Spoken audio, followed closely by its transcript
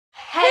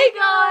Hey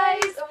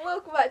guys, and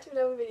welcome back to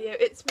another video.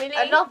 It's Millie.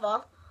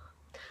 Another?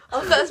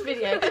 Our first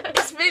video.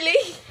 It's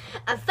Millie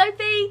And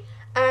Sophie.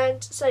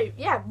 and so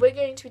yeah, we're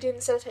going to be doing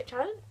the Sellotape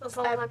challenge. That's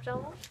all my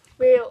channel.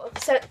 Real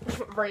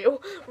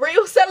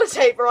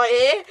Sellotape right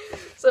here.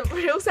 Some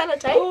real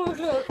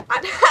Sellotape.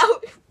 And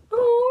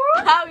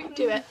how you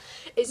do it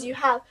is you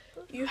have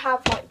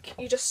like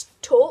you just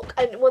talk,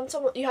 and when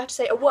someone you have to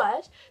say a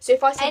word. So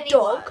if I said Any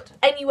dog, word.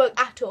 any word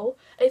at all,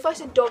 and if I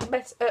said dog,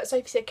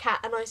 Sophie said cat,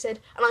 and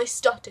I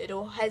stuttered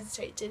or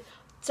hesitated,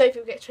 Sophie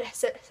will get to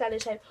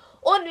Sellotape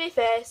on my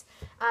face,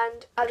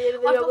 and at the end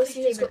of the video we'll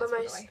see who's got the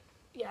most.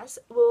 Yes,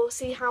 we'll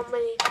see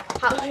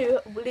who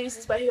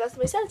loses by who has the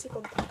most Sellotape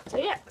on. So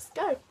yeah, let's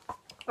go.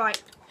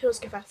 Right. Who wants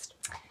to go first?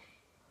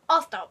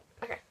 I'll start.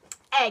 Okay.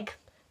 Egg.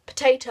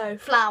 Potato.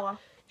 Flower.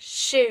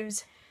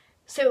 Shoes.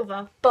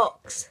 Silver.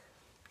 Box.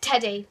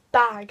 Teddy.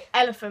 Bag.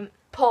 Elephant.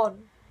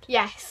 Pond.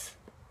 Yes.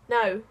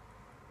 No.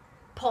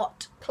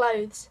 Pot.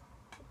 Clothes.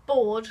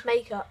 Board.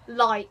 Makeup.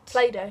 Light.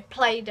 Play-Doh.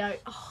 Play-Doh.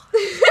 Oh.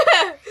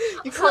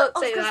 You can't I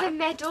was say gonna that. say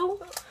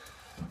medal.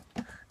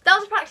 That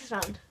was a practice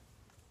round.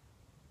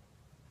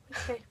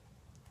 Okay.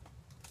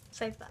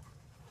 Save that.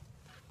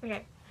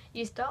 Okay.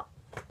 You start.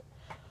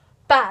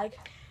 Bag.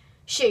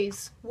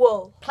 Shoes.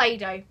 Wool.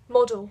 Play-Doh.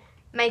 Model.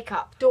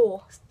 Makeup.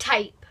 Door.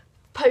 Tape.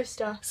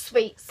 Poster.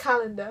 Sweets.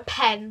 Calendar.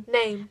 Pen.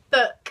 Name.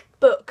 Book.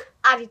 Book.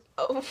 Added.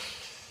 Oh.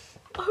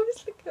 I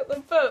was looking at the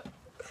book.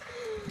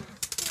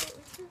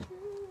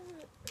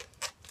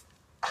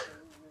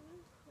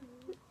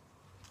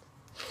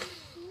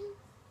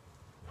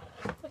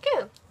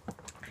 Okay.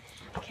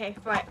 Okay,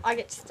 right. I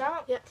get to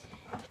start. Yep.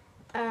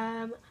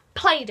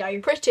 Play-Doh.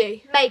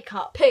 Pretty.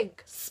 Makeup.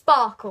 Pink.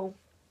 Sparkle.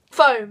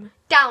 Foam.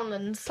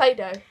 Downlands.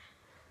 Play-Doh.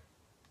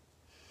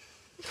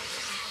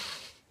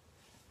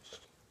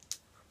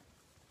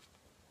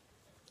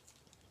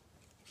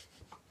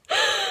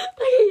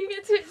 Okay, you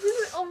get to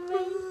it on me.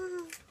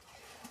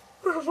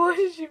 Why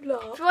did you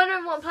laugh? If you're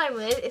wondering what I'm playing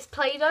with, it's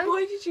Play-Doh.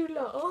 Why did you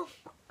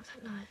laugh? I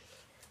don't know.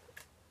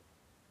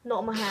 Not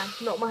on my hair.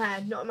 Not on my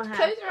hair. Not on my hair.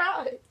 Close your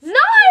eyes. I No!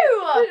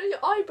 don't want your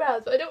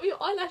eyebrows, but I don't want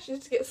your eyelashes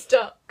to get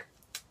stuck.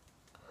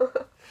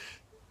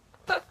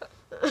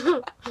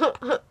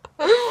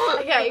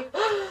 Okay.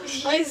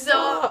 I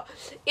saw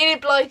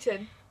Enid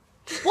Blyton.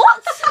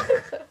 What?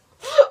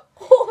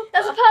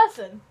 That's a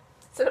person.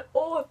 It's an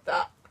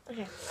author.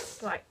 Okay.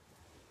 Right.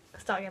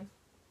 Start again.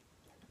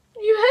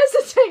 You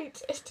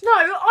hesitated. No,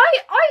 I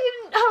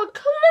didn't have a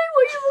clue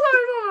what you were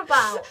going on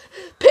about.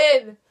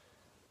 Pin.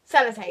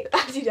 Sellotape.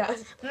 Adidas.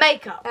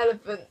 Makeup.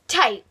 Elephant.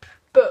 Tape.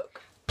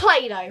 Book.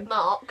 Play-Doh.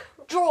 Mark.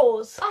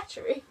 Drawers.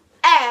 Battery.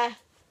 Air.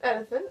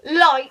 Elephant.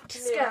 Light.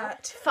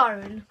 Skirt.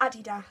 Phone.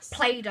 Adidas.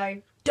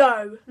 Play-Doh.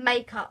 Dough.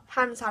 Makeup.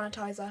 Hand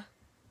sanitizer.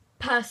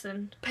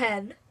 Person.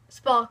 Pen.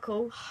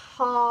 Sparkle.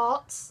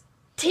 Hearts.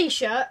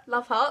 T-shirt.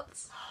 Love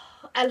hearts.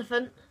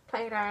 Elephant.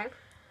 Play-Doh.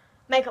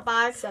 Makeup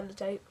bag.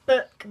 Sellotape.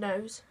 Book.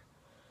 Nose.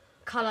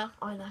 Colour.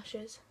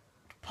 Eyelashes.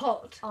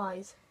 Pot.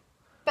 Eyes.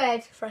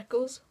 Bed.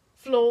 Freckles.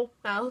 Floor.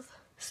 Mouth.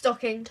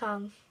 Stocking.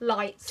 Tongue.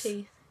 Lights.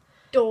 Teeth.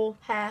 Door.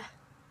 Hair.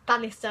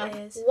 Banister.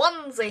 Ears.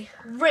 Onesie.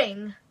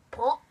 Ring.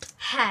 Pot.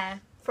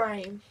 Hair.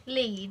 Frame.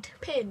 Lead.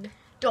 Pin.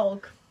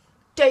 Dog.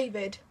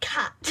 David.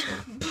 Cat.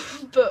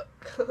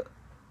 Book.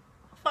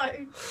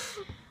 Phone.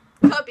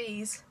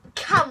 Cubbies.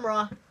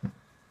 Camera.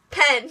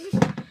 Pen.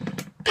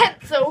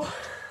 Pencil.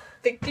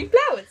 Big two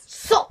flowers.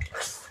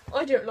 Socks.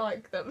 I don't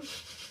like them.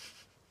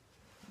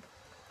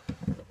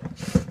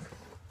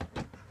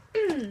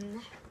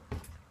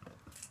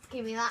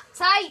 Give me that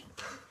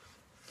tape.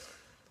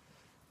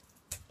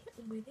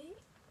 With it.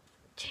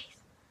 Jeez.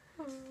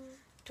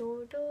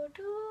 Do, do,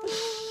 do.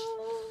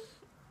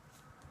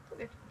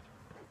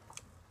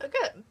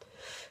 Okay.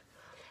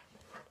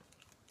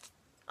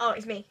 Oh,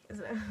 it's me,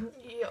 isn't it?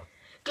 Yeah.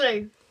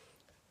 Glue.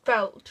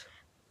 Belt.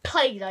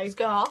 Play-Doh.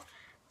 Scarf.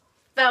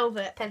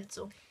 Velvet.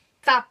 Pencil.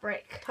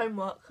 Fabric.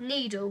 Homework.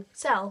 Needle.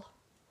 Cell.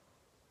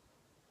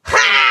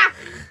 Ha!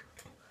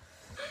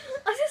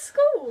 I said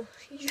school.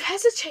 You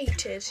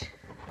hesitated.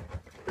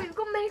 Wait, we've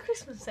got Merry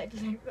Christmas said,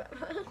 you know.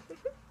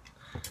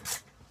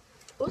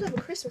 Also have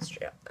a Christmas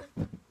tree up there.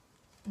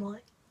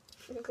 Why?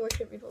 Because I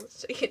couldn't be bothered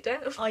to take it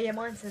down. Oh yeah,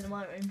 mine's in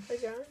my room.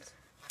 Close your eyes.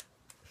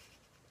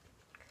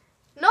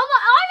 Not my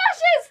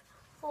eyelashes!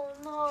 Oh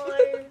no.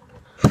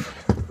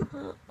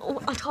 Oh,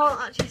 I can't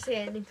actually see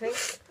anything.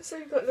 So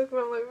you've got to look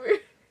around my room.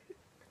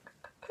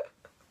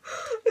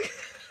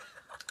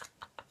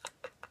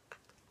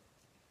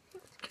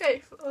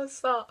 Okay, I'll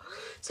start.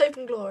 Soap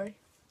and Glory.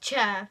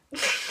 Chair.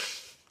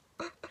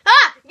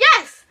 Ah!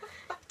 Yes!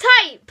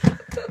 Tape!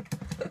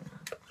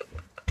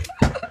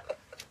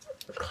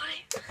 Got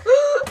it.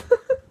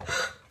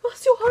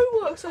 What's your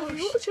homework,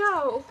 Sophie? Watch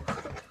out.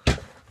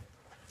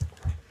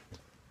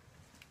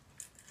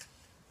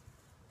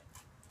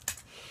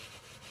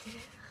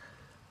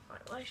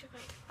 Right, where's your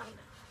phone? Oh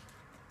no.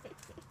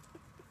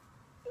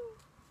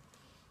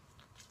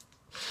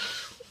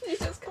 You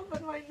just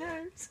covered my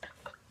nose.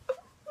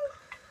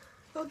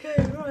 Okay,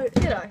 right.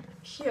 Did I?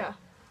 Yeah.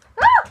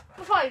 Ah!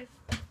 My phone.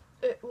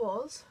 It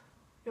was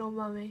Your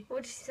mummy.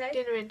 What did she say?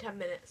 Dinner in 10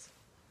 minutes.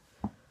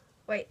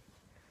 Wait.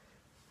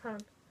 Hold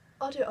on.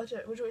 I'll do it. What do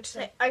you want me to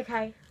say?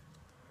 Okay.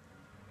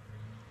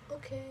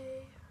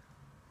 Okay.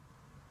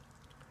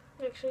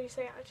 Make sure you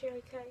say actually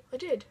okay. I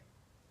did.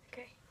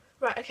 Okay.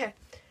 Right, okay.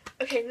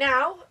 Okay,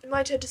 now,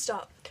 my turn to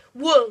start.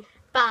 Wool.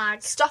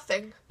 Bag.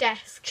 Stuffing.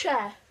 Desk.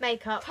 Chair.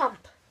 Makeup.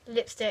 Pump.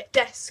 Lipstick.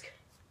 Desk.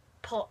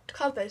 Pot.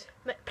 Cupboard.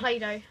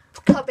 Play-doh.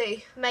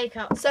 Cubby.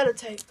 Makeup.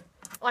 Sellotape.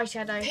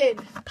 Eyeshadow. Pin.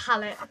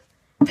 Palette.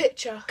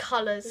 Picture.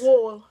 Colours.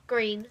 Wall.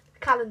 Green.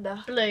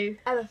 Calendar. Blue.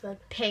 Elephant.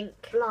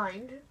 Pink.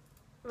 Blind.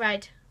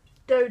 Red.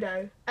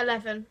 Dodo.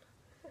 11.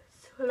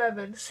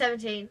 11.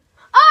 17.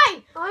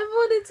 I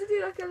wanted to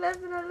do like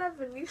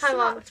 11. You Hang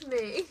on. slapped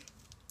me.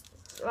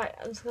 Right,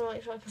 I'm just going to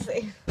make sure I can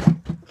see.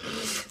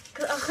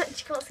 Because I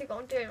actually can't see what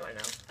I'm doing right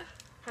now.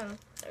 Hang on.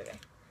 There we go.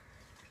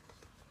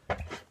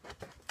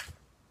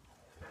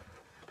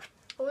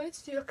 I wanted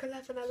to do like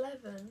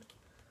 11.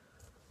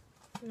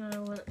 No,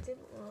 well, it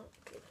didn't work.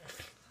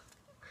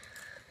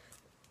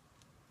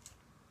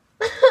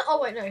 Oh,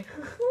 wait, no. What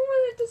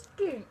was it to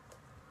spook?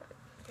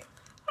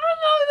 I don't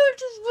know if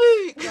to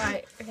spook.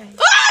 Right, okay.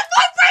 Ah, it's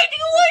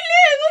vibrating on my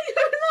lip! I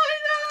don't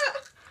like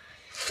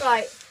that!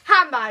 Right,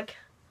 handbag.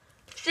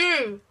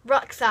 Shoe.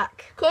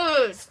 Rucksack.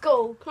 Colours.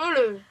 School.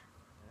 Colours.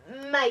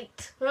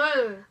 Mate.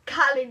 Colours.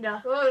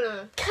 Calendar.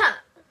 Colours. Cat.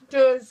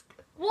 Desk.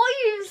 What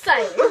are you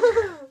saying?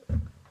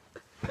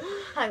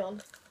 Hang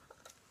on.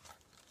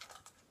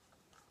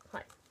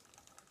 Right,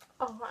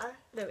 Oh, right.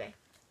 there we go.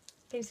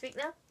 Can you speak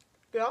now?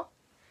 Yeah.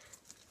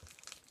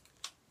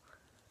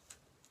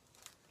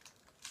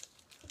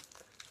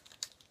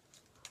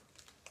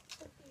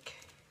 Okay.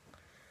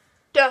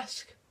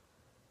 Desk.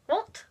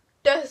 What?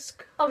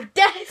 Desk. Oh,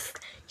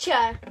 desk.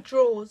 Chair.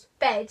 Drawers.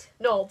 Bed.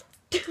 Knob.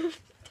 Duvet.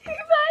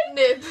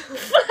 Nib.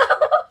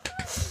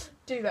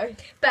 Duvet.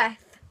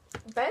 Beth.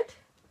 Bed.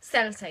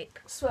 Sellotape.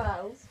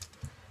 Swells.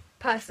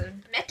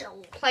 Person.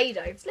 Metal.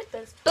 Play-doh.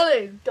 Slippers.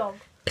 Blue. Dog.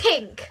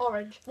 Pink.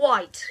 Orange.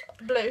 White.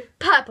 Blue.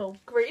 Purple.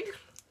 Green.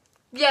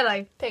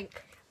 Yellow.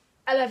 Pink.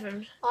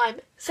 11. I'm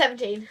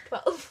 17.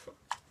 12.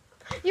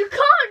 You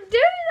can't do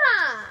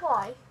that!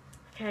 Why?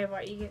 Okay,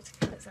 right, you get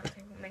to put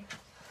something with me.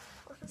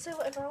 I can say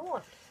whatever I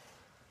want.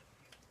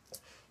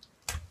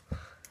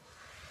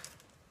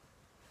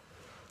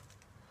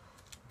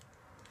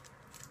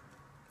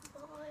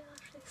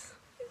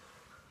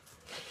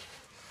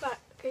 Right,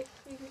 okay,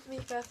 me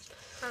first.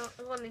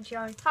 One inch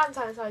eye. Hand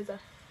sanitizer.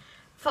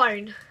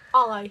 Phone.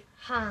 Eye.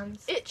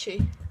 Hands.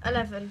 Itchy.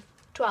 11.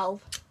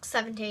 12.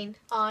 17.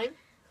 I'm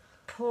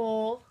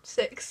Paw.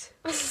 6.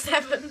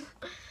 7.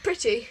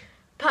 Pretty.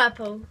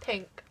 Purple.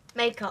 Pink.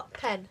 Makeup.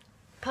 Pen.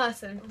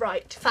 Person.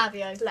 Right.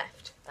 Fabio.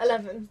 Left.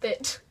 11.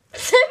 Bit.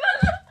 7.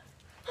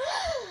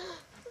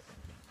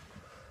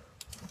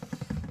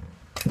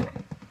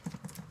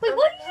 Wait,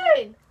 what are you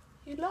doing?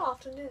 You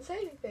laughed and didn't say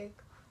anything.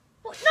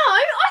 What? No,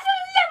 I said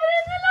 11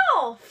 in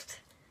the loft.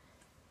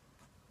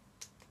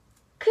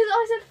 Because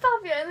I said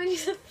Fabio and then you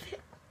said...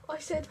 I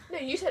said, no,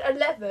 you said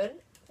 11.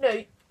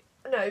 No,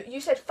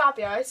 you said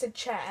Fabio, I said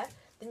chair.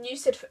 Then you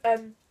said,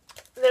 then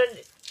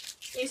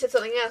you said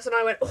something else and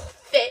I went, oh,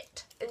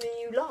 fit. And then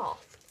you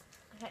laughed.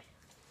 Okay.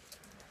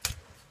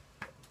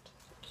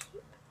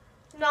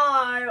 No,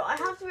 I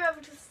have to be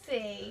able to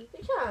see.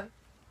 You can.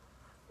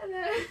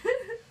 Hello.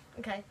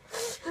 Okay.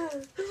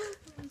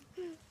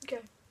 Okay.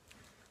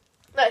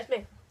 No, it's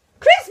me.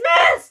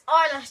 Christmas!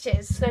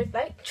 Eyelashes.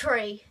 Snowflake.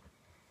 Tree.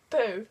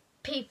 Boo.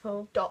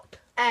 People. Dot.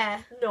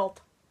 Air. Knob.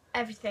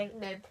 Everything.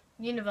 Nib.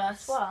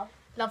 Universe. Swirl.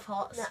 Love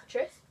hearts.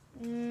 Mattress.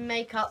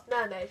 Makeup.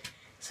 Mayonnaise.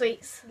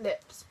 Sweets.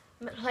 Lips.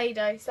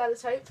 Play-doh.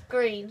 Sellotape.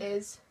 Green.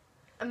 Is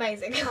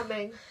Amazing.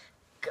 coming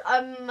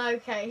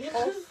Okay.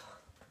 off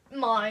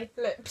My.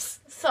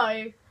 lips.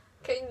 So.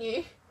 Can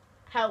you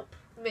Help.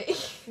 me?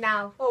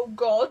 Now. Oh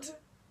God.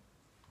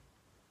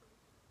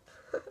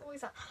 What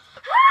is that?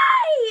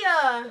 Hey!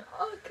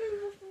 Oh, it came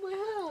off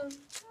my hand.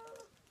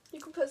 You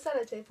can put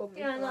sellotape on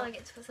me. Yeah, for no, that. I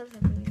get to put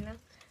something on you now.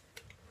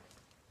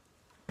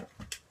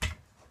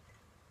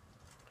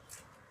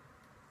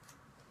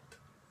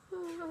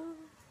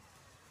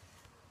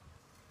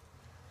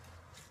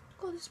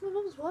 God, this is my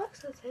mum's work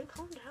sellotape.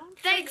 Calm down.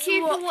 Thank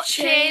you for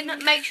watching.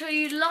 Make sure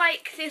you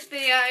like this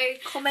video.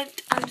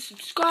 Comment and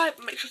subscribe.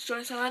 Make sure to join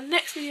us on our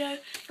next video.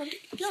 And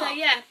So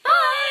yeah,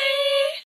 bye!